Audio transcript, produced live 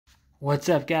What's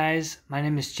up, guys? My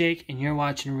name is Jake, and you're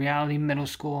watching Reality Middle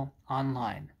School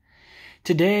Online.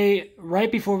 Today,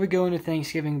 right before we go into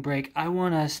Thanksgiving break, I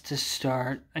want us to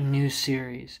start a new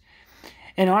series.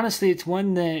 And honestly, it's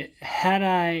one that, had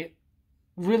I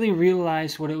really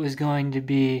realized what it was going to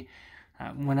be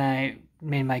when I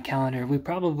made my calendar, we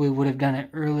probably would have done it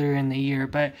earlier in the year.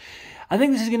 But I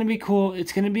think this is going to be cool.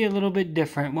 It's going to be a little bit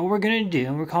different. What we're going to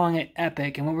do, we're calling it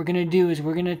Epic, and what we're going to do is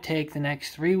we're going to take the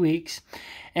next 3 weeks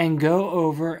and go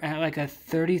over at like a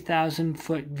 30,000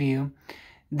 foot view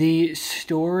the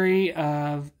story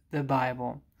of the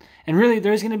Bible. And really,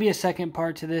 there's going to be a second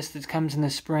part to this that comes in the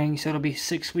spring, so it'll be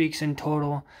 6 weeks in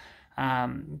total.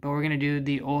 But we're going to do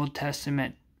the Old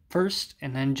Testament first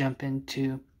and then jump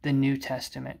into the New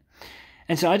Testament.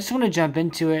 And so I just want to jump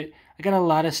into it. I got a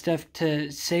lot of stuff to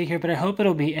say here, but I hope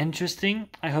it'll be interesting.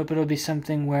 I hope it'll be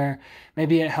something where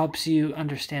maybe it helps you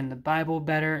understand the Bible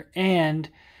better and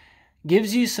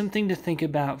gives you something to think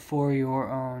about for your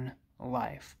own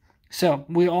life. So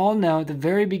we all know the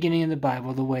very beginning of the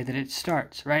Bible, the way that it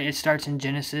starts, right? It starts in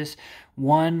Genesis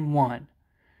 1:1.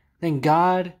 Then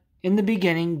God, in the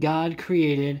beginning, God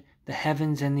created the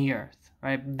heavens and the earth,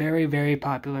 right? Very, very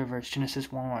popular verse, Genesis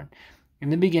 1:1. In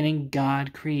the beginning,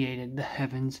 God created the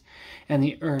heavens and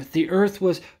the earth. The earth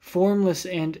was formless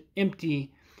and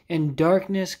empty, and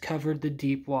darkness covered the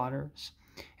deep waters.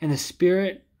 And the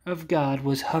Spirit of God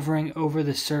was hovering over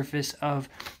the surface of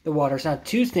the waters. Now,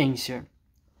 two things here.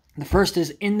 The first is,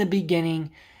 in the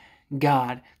beginning,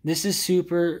 God. This is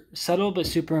super subtle but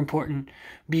super important.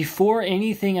 Before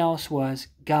anything else was,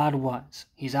 God was.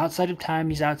 He's outside of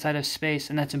time, he's outside of space,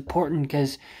 and that's important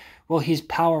because, well, he's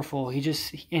powerful.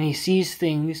 He sees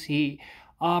things, he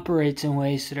operates in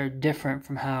ways that are different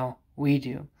from how we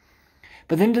do.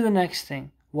 But then to the next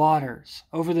thing, waters,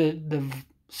 over the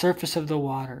surface of the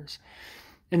waters.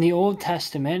 In the Old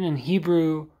Testament, in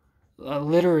Hebrew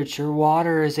literature,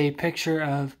 water is a picture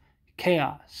of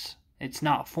chaos. It's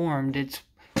not formed. It's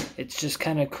just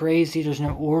kind of crazy. There's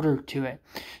no order to it.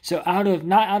 So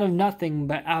not out of nothing,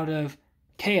 but out of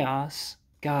chaos,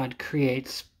 God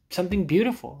creates something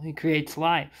beautiful. He creates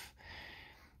life.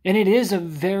 And it is a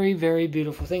very, very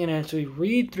beautiful thing. And as we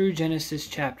read through Genesis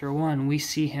chapter 1, we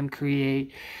see him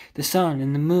create the sun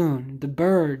and the moon, the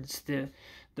birds, the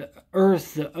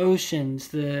earth, the oceans,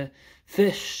 the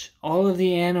fish, all of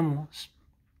the animals.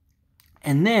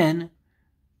 And then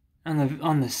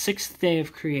on the sixth day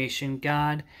of creation,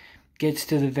 God gets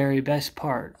to the very best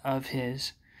part of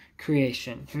his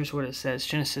creation. Here's what it says,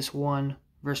 Genesis 1,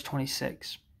 verse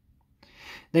 26.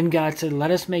 Then God said,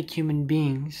 "Let us make human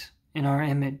beings in our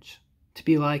image, to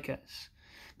be like us.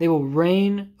 They will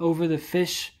reign over the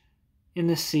fish in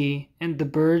the sea and the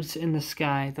birds in the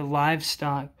sky, the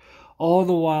livestock, all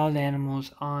the wild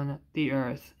animals on the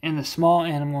earth, and the small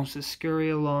animals that scurry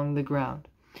along the ground."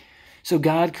 So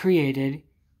God created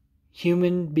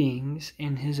human beings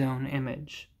in his own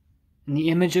image. In the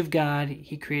image of God,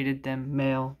 he created them,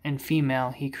 male and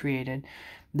female, he created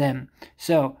them.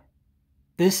 So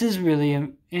this is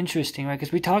really interesting, right?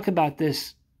 Because we talk about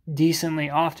this decently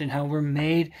often, how we're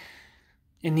made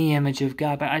in the image of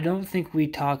God, but I don't think we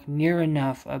talk near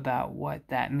enough about what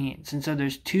that means. And so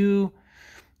there's two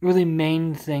really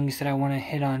main things that I want to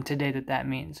hit on today that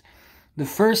means. The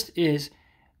first is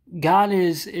God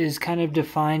is kind of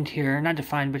defined here, not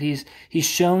defined, but he's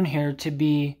shown here to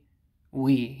be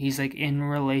we. He's like in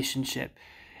relationship.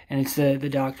 And it's the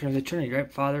doctrine of the Trinity,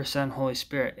 right? Father, Son, Holy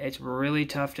Spirit. It's really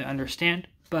tough to understand,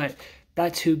 but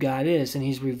that's who God is, and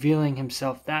he's revealing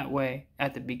himself that way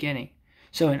at the beginning.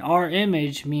 So in our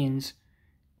image means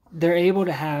they're able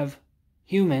to have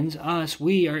humans, us,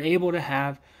 we are able to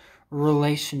have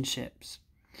relationships.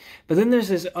 But then there's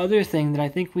this other thing that I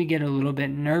think we get a little bit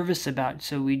nervous about,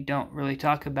 so we don't really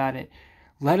talk about it.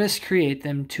 Let us create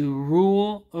them to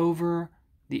rule over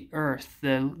the earth,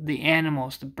 the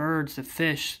animals, the birds, the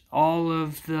fish, all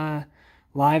of the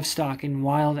livestock and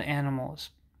wild animals.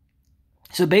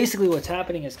 So basically what's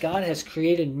happening is God has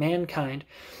created mankind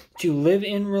to live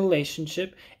in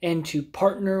relationship and to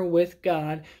partner with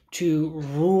God to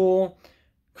rule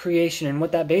creation. And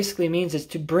what that basically means is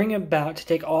to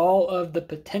take all of the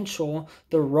potential,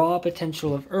 the raw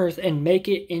potential of earth, and make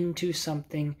it into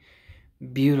something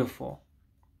beautiful.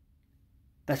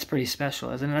 That's pretty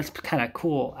special, isn't it? That's kind of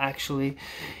cool, actually,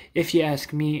 if you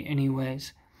ask me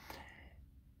anyways.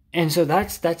 And so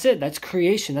that's it. That's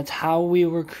creation. That's how we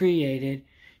were created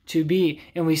to be.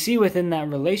 And we see within that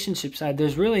relationship side,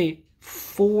 there's really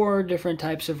 4 different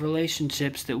types of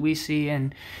relationships that we see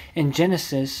in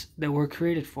Genesis that we're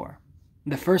created for.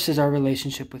 The first is our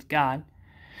relationship with God.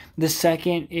 The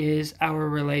second is our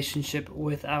relationship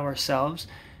with ourselves.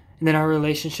 and then our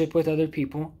relationship with other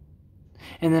people,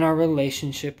 and then our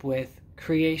relationship with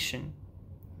creation.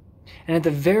 And at the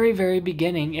very, very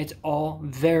beginning, it's all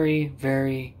very,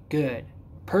 very good.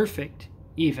 Perfect,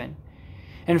 even.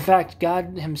 In fact,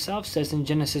 God himself says in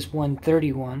Genesis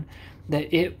 1:31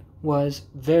 that it was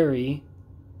very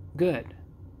good.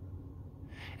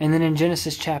 And then in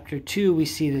Genesis chapter 2, we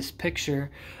see this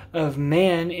picture of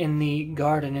man in the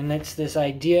garden, and it's this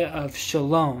idea of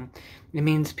shalom. It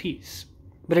means peace.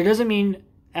 But it doesn't mean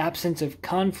absence of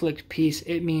conflict, peace.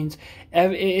 It means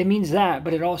that,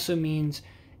 but it also means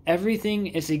everything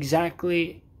is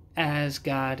exactly as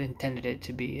God intended it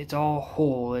to be. It's all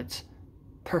whole. It's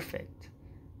perfect.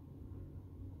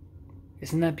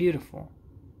 Isn't that beautiful?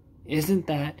 Isn't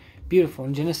that beautiful?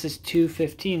 In Genesis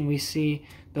 2:15, we see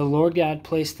the Lord God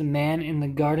placed the man in the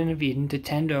Garden of Eden to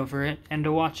tend over it and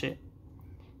to watch it.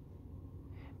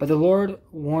 But the Lord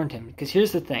warned him, because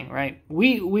here's the thing, right?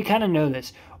 We kind of know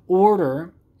this.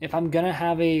 Order, if I'm going to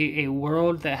have a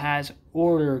world that has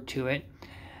order to it,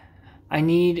 I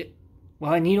need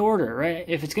order, right?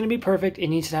 If it's going to be perfect, it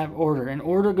needs to have order. And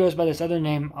order goes by this other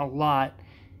name a lot,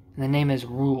 and the name is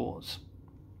rules.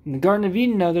 In the Garden of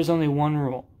Eden, no, there's only one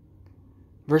rule.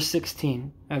 Verse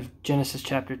 16 of Genesis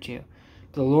chapter 2.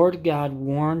 The Lord God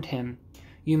warned him,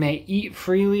 "You may eat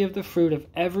freely of the fruit of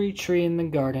every tree in the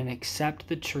garden except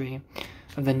the tree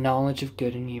of the knowledge of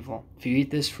good and evil. If you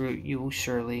eat this fruit, you will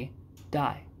surely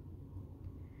die."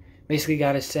 Basically,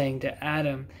 God is saying to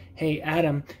Adam, hey,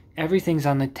 Adam, everything's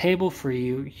on the table for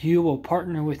you. You will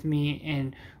partner with me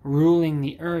in ruling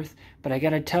the earth. But I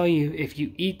got to tell you, if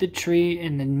you eat the tree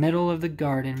in the middle of the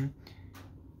garden,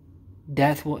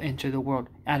 death will enter the world.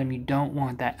 Adam, you don't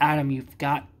want that. Adam, you've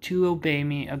got to obey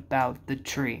me about the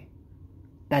tree.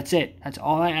 That's it. That's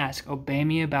all I ask. Obey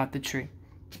me about the tree.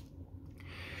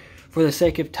 For the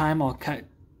sake of time, I'll cut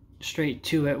straight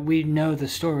to it. We know the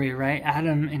story, right?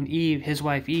 Adam and Eve, his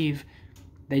wife Eve,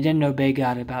 they didn't obey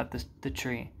God about the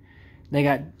tree. They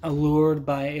got allured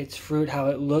by its fruit, how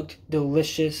it looked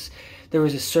delicious. There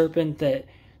was a serpent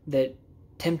that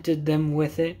tempted them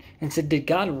with it and said, "Did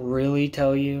God really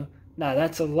tell you?" "No,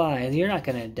 that's a lie. You're not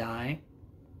going to die."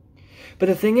 But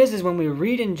the thing is when we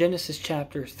read in Genesis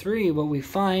chapter 3, what we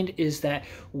find is that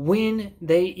when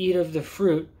they eat of the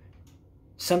fruit,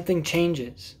 something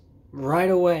changes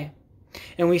right away.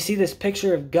 And we see this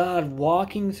picture of God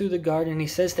walking through the garden, and he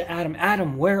says to Adam,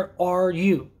 "Adam, where are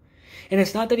you?" And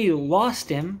it's not that he lost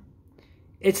him.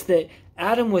 It's that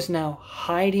Adam was now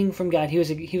hiding from God. He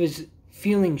was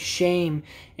feeling shame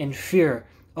and fear.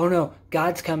 Oh no,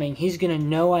 God's coming. He's going to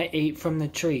know I ate from the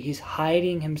tree. He's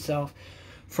hiding himself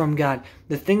from God.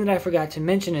 The thing that I forgot to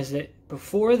mention is that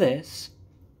before this,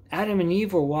 Adam and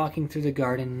Eve were walking through the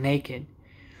garden naked.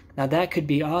 Now that could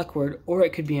be awkward or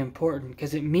it could be important,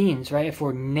 because it means, right, if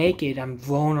we're naked, I'm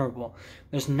vulnerable.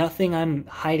 There's nothing I'm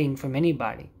hiding from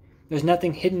anybody. There's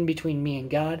nothing hidden between me and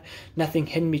God, nothing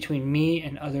hidden between me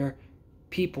and other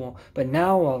people. But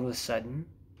now all of a sudden,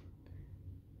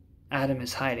 Adam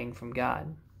is hiding from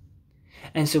God.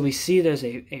 And so we see there's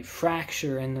a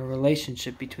fracture in the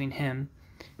relationship between him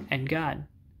and God.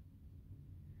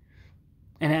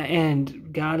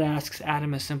 And God asks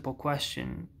Adam a simple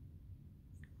question.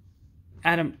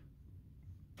 "Adam,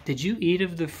 did you eat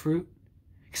of the fruit?"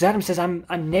 Because Adam says,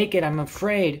 I'm naked, I'm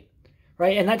afraid.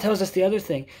 Right? And that tells us the other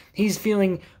thing. He's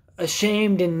feeling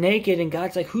ashamed and naked, and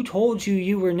God's like, "Who told you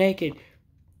you were naked?"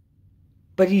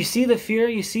 But you see the fear,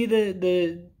 you see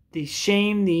the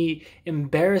shame, the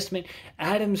embarrassment.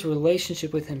 Adam's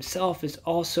relationship with himself is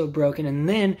also broken. And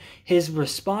then his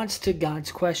response to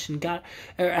God's question,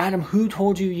 Adam, who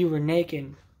told you you were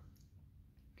naked?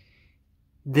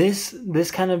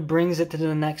 This kind of brings it to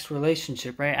the next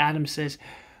relationship, right? Adam says,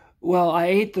 "Well, I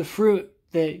ate the fruit.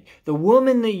 The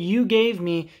woman that you gave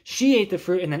me, she ate the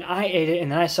fruit, and then I ate it,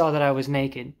 and then I saw that I was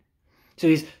naked." So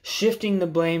he's shifting the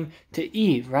blame to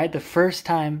Eve, right? The first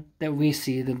time that we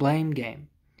see the blame game.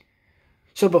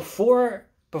 So before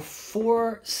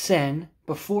sin,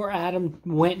 before Adam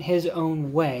went his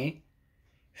own way,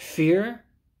 fear,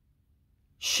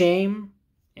 shame,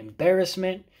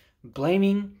 embarrassment,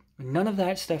 blaming, none of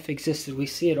that stuff existed. We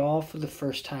see it all for the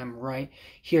first time right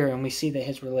here, and we see that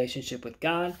his relationship with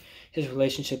God, his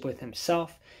relationship with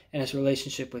himself, and his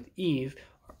relationship with Eve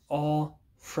are all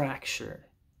fractured.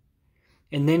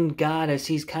 And then God, as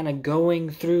he's kind of going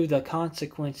through the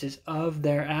consequences of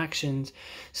their actions,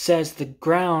 says the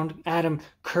ground, Adam,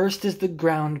 cursed is the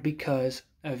ground because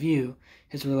of you.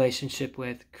 His relationship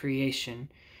with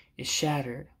creation is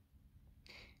shattered.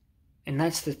 And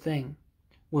that's the thing.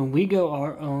 When we go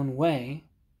our own way,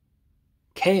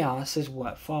 chaos is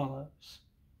what follows.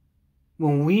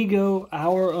 When we go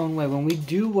our own way, when we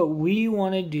do what we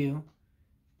want to do,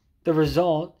 the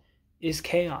result is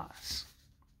chaos.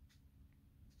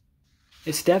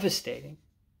 It's devastating.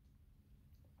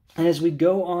 And as we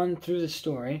go on through the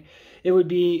story, it would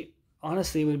be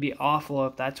awful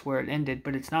if that's where it ended,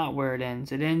 but it's not where it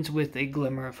ends. It ends with a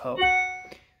glimmer of hope.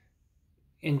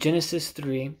 In Genesis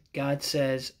 3, God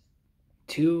says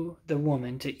to the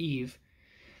woman, to Eve,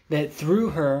 that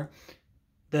through her,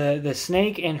 the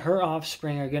snake and her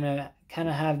offspring are going to kind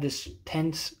of have this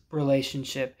tense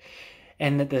relationship,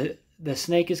 and that the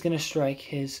snake is going to strike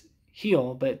his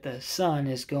heel, but the son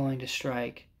is going to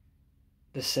strike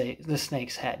the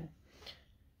snake's head.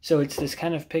 So it's this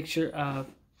kind of picture of,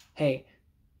 hey,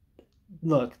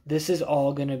 look, this is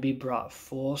all going to be brought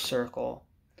full circle.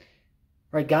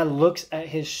 Right? God looks at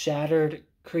his shattered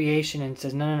creation and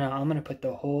says, no, I'm going to put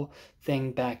the whole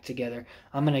thing back together.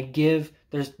 I'm going to give,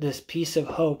 there's this piece of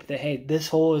hope that, hey, this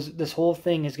whole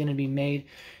thing is going to be made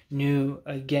new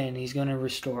again. He's going to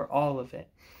restore all of it.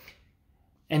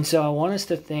 And so I want us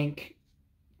to think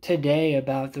today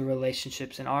about the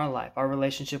relationships in our life, our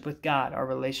relationship with God, our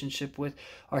relationship with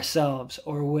ourselves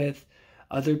or with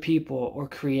other people or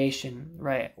creation,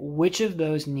 right? Which of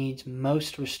those needs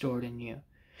most restored in you?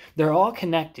 They're all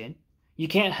connected. You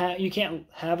can't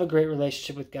have a great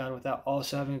relationship with God without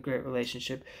also having a great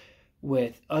relationship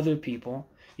with other people.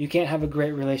 You can't have a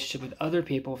great relationship with other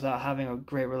people without having a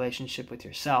great relationship with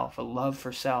yourself, a love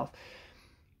for self.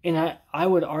 And I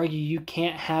would argue you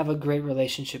can't have a great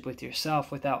relationship with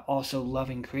yourself without also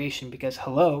loving creation, because,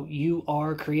 hello, you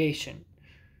are creation.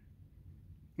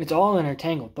 It's all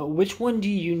intertangled. But which one do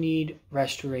you need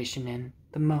restoration in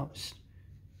the most?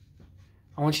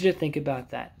 I want you to think about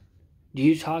that. Do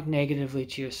you talk negatively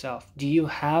to yourself? Do you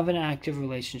have an active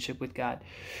relationship with God?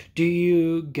 Do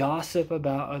you gossip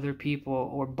about other people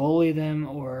or bully them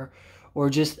or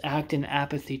just act in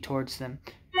apathy towards them?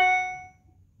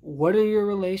 What are your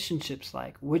relationships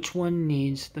like? Which one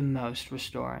needs the most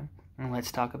restoring? And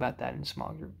let's talk about that in a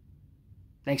small group.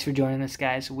 Thanks for joining us,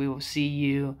 guys. We will see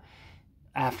you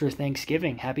after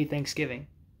Thanksgiving. Happy Thanksgiving.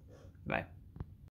 Bye.